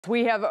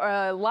We have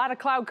a lot of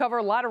cloud cover,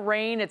 a lot of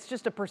rain. It's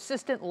just a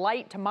persistent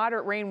light to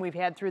moderate rain we've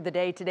had through the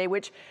day today,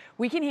 which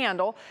we can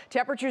handle.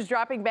 Temperatures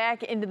dropping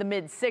back into the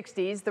mid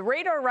 60s. The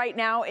radar right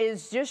now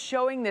is just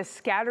showing this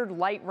scattered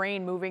light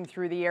rain moving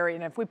through the area.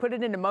 And if we put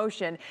it into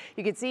motion,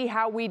 you can see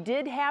how we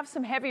did have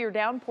some heavier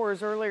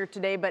downpours earlier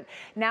today, but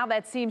now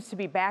that seems to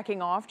be backing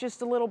off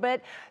just a little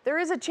bit. There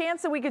is a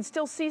chance that we could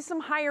still see some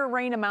higher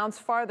rain amounts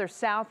farther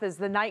south as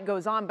the night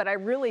goes on, but I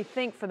really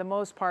think for the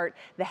most part,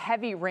 the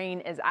heavy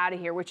rain is out of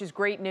here, which is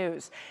great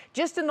news.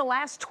 Just in the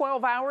last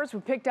 12 hours,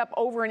 we picked up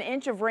over an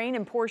inch of rain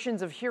in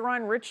portions of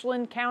Huron,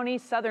 Richland County,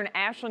 southern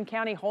Ashland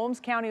County, Holmes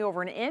County,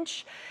 over an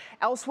inch.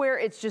 Elsewhere,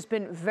 it's just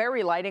been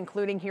very light,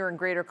 including here in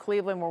greater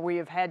Cleveland, where we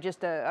have had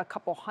just a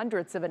couple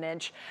hundredths of an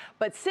inch.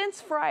 But since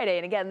Friday,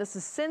 and again, this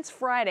is since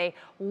Friday,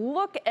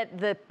 look at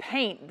the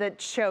paint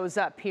that shows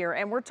up here.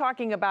 And we're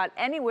talking about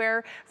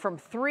anywhere from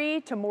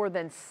 3 to more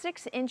than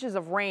 6 inches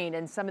of rain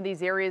in some of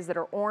these areas that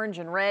are orange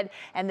and red.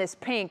 And this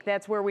pink,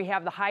 that's where we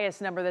have the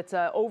highest number. That's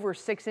over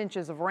 6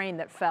 inches of rain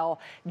that fell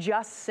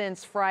just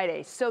since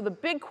Friday. So the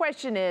big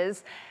question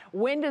is,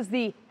 when does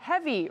the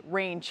heavy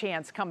rain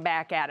chance come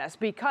back at us?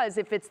 Because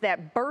if it's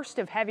that burst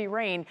of heavy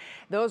rain,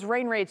 those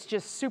rain rates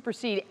just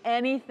supersede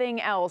anything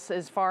else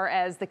as far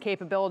as the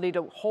capability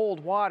to hold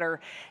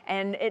water.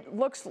 And it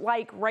looks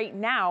like right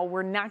now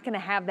we're not going to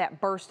have that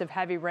burst of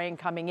heavy rain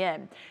coming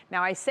in.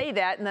 Now I say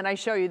that, and then I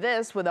show you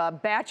this with a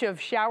batch of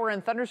shower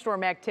and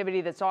thunderstorm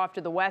activity that's off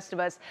to the west of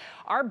us.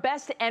 Our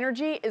best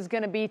energy is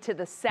going to be to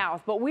the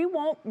south, but we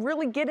won't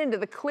really get into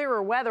the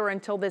clearer weather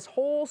until this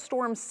whole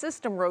storm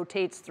system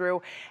rotates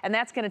through. And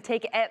that's going to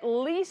take at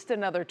least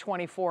another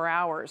 24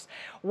 hours.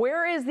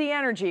 Where is the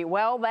energy?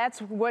 Well, that's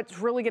what's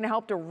really going to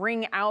help to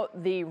wring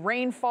out the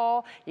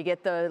rainfall. You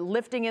get the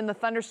lifting in the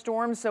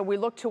thunderstorms, so we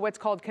look to what's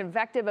called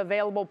convective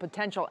available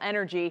potential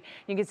energy.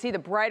 You can see the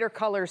brighter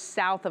colors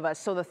south of us.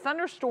 So the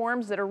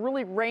thunderstorms that are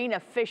really rain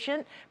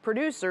efficient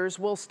producers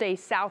will stay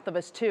south of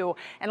us too.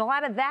 And a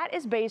lot of that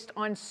is based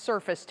on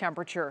surface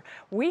temperature.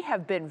 We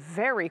have been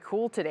very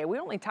cool today. We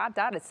only topped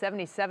out at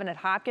 77 at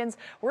Hopkins.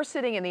 We're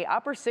sitting in the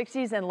upper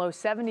 60s and low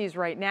 70s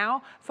right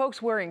now.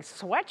 Folks wearing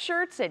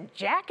sweatshirts and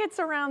jackets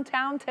around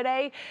town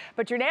today.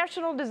 But your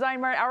National Design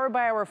Mart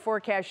hour-by-hour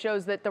forecast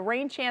shows that the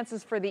rain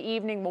chances for the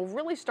evening will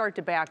really start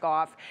to back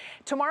off.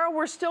 Tomorrow,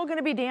 we're still going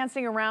to be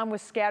dancing around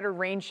with scattered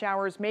rain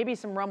showers, maybe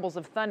some rumbles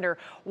of thunder.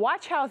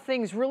 Watch how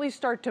things really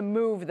start to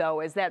move,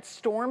 though, as that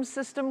storm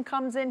system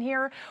comes in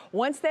here.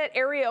 Once that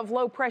area of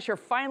low pressure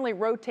finally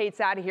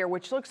rotates out of here,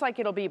 which looks like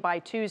it'll be by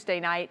Tuesday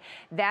night,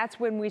 that's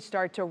when we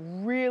start to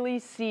really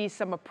see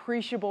some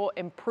appreciable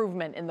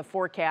improvement in the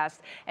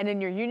forecast. And in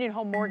your Union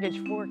Home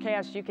Mortgage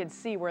forecast, you can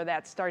see where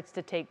that starts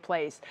to take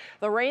place.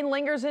 The rain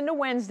lingers into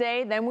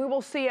Wednesday, then we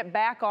will see it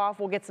back off.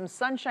 We'll get some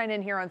sunshine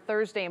in here on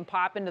Thursday and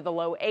pop into the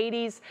low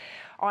 80s.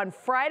 On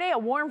Friday, a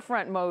warm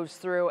front moves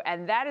through,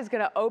 and that is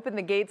going to open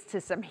the gates to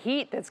some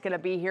heat that's going to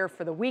be here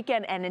for the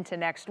weekend and into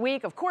next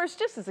week. Of course,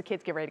 just as the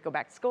kids get ready to go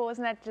back to school,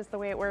 isn't that just the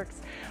way it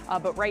works?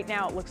 But right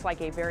now, it looks like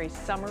a very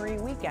summery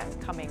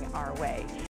weekend coming our way.